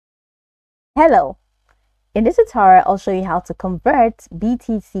Hello! In this tutorial, I'll show you how to convert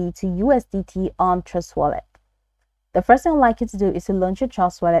BTC to USDT on Trust Wallet. The first thing I'd like you to do is to launch your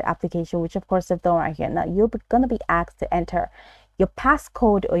Trust Wallet application, which of course I've done right here. Now, you're going to be asked to enter your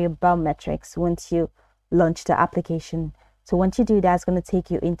passcode or your biometrics once you launch the application. So once you do that, it's going to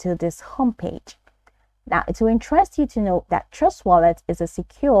take you into this homepage. Now, it will interest you to know that Trust Wallet is a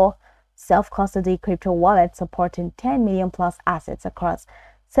secure, self-custody crypto wallet supporting 10 million plus assets across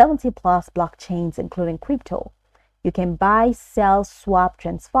 70 plus blockchains, including crypto. You can buy, sell, swap,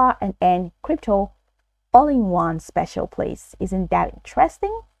 transfer, and earn crypto all in one special place. Isn't that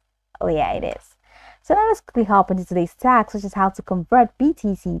interesting? Oh yeah, it is. So now let's quickly hop into today's task, which is how to convert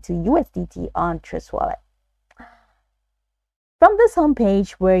BTC to USDT on Trust Wallet. From this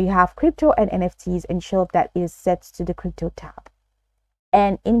homepage where you have crypto and NFTs, ensure that it is set to the crypto tab.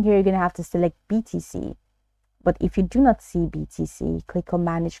 And in here, you're going to have to select BTC. But if you do not see BTC, click on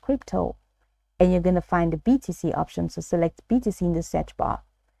Manage Crypto and you're going to find the BTC option. So select BTC in the search bar.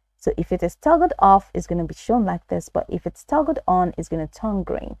 So if it is toggled off, it's going to be shown like this. But if it's toggled on, it's going to turn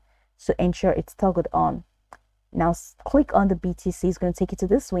green. So ensure it's toggled on. Now click on the BTC. It's going to take you to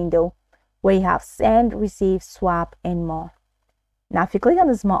this window where you have send, receive, swap, and more. Now, if you click on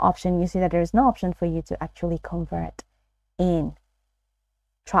this more option, you see that there is no option for you to actually convert in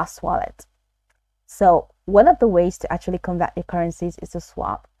Trust Wallet. So one of the ways to actually convert your currencies is to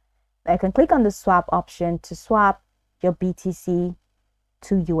swap. Now you can click on the swap option to swap your BTC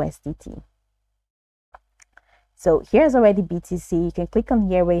to USDT. So here's already BTC. You can click on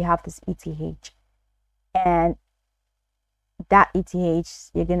here where you have this ETH. And that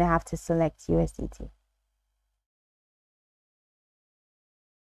ETH, you're going to have to select USDT.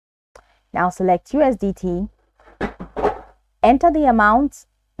 Now select USDT. Enter the amount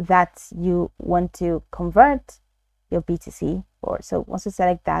that you want to convert your BTC for. So once you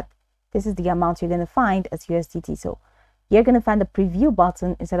select that, this is the amount you're going to find as USDT. So you're going to find the preview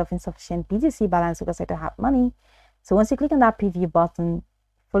button instead of insufficient BTC balance because I don't have money. So once you click on that preview button,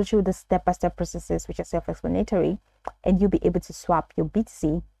 follow through the step-by-step processes, which are self-explanatory, and you'll be able to swap your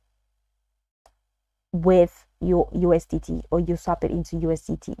BTC with your USDT, or you swap it into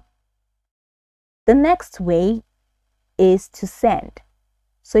USDT. The next way is to send.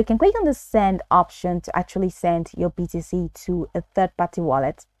 So you can click on the send option to actually send your BTC to a third-party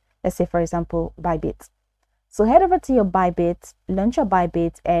wallet. Let's say, for example, Bybit. So head over to your Bybit, launch your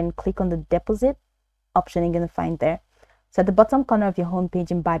Bybit, and click on the deposit option you're going to find there. So at the bottom corner of your homepage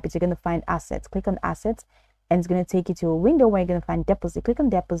in Bybit, you're going to find assets. Click on assets, and it's going to take you to a window where you're going to find deposit. Click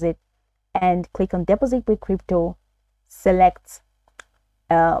on deposit, and click on deposit with crypto. Select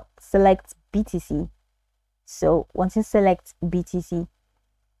BTC. So once you select BTC,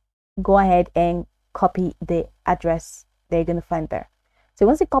 go ahead and copy the address that you're going to find there. So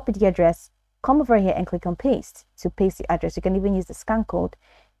once you copy the address, come over here and click on paste to paste the address. You can even use the scan code.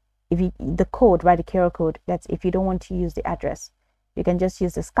 If you the code, write the QR code. That's if you don't want to use the address. You can just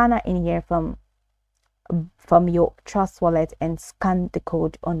use the scanner in here from your Trust Wallet and scan the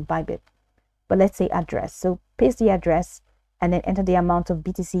code on Bybit. But let's say address. So paste the address and then enter the amount of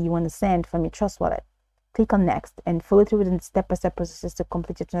BTC you want to send from your Trust Wallet. Click on next and follow through with the step-by-step processes to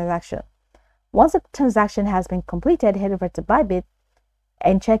complete your transaction. Once the transaction has been completed, head over to Bybit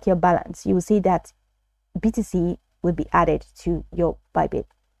and check your balance. You will see that BTC will be added to your Bybit.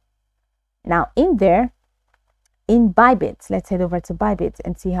 Now in there, in Bybit, let's head over to Bybit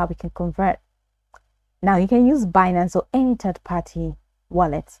and see how we can convert. Now you can use Binance or any third-party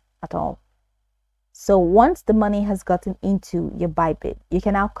wallet at all. So once the money has gotten into your Bybit, you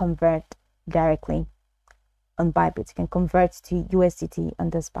can now convert directly on Bybit. You can convert to USDT on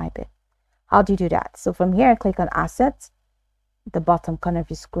this Bybit. How do you do that? So from here, click on assets. The bottom corner of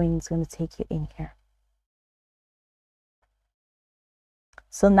your screen is going to take you in here.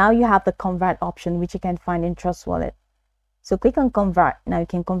 So now you have the convert option, which you can find in Trust Wallet. So click on convert. Now you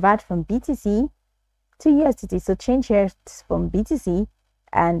can convert from BTC to USDT. So change here from BTC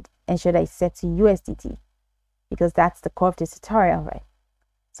and ensure that it's set to USDT because that's the core of this tutorial, right?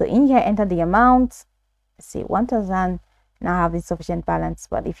 So in here, enter the amount. Let's see, 1,000. Now I have insufficient balance.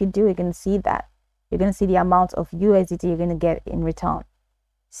 But if you do, you're going to see that. You're going to see the amount of USDT you're going to get in return.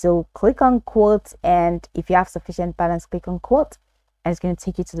 So click on quote. And if you have sufficient balance, click on quote. And it's going to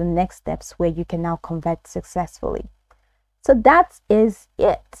take you to the next steps where you can now convert successfully. So that is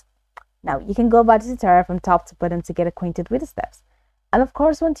it. Now you can go about the tutorial from top to bottom to get acquainted with the steps. And of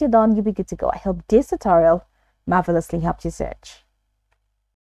course, once you're done, you'll be good to go. I hope this tutorial marvelously helped you search.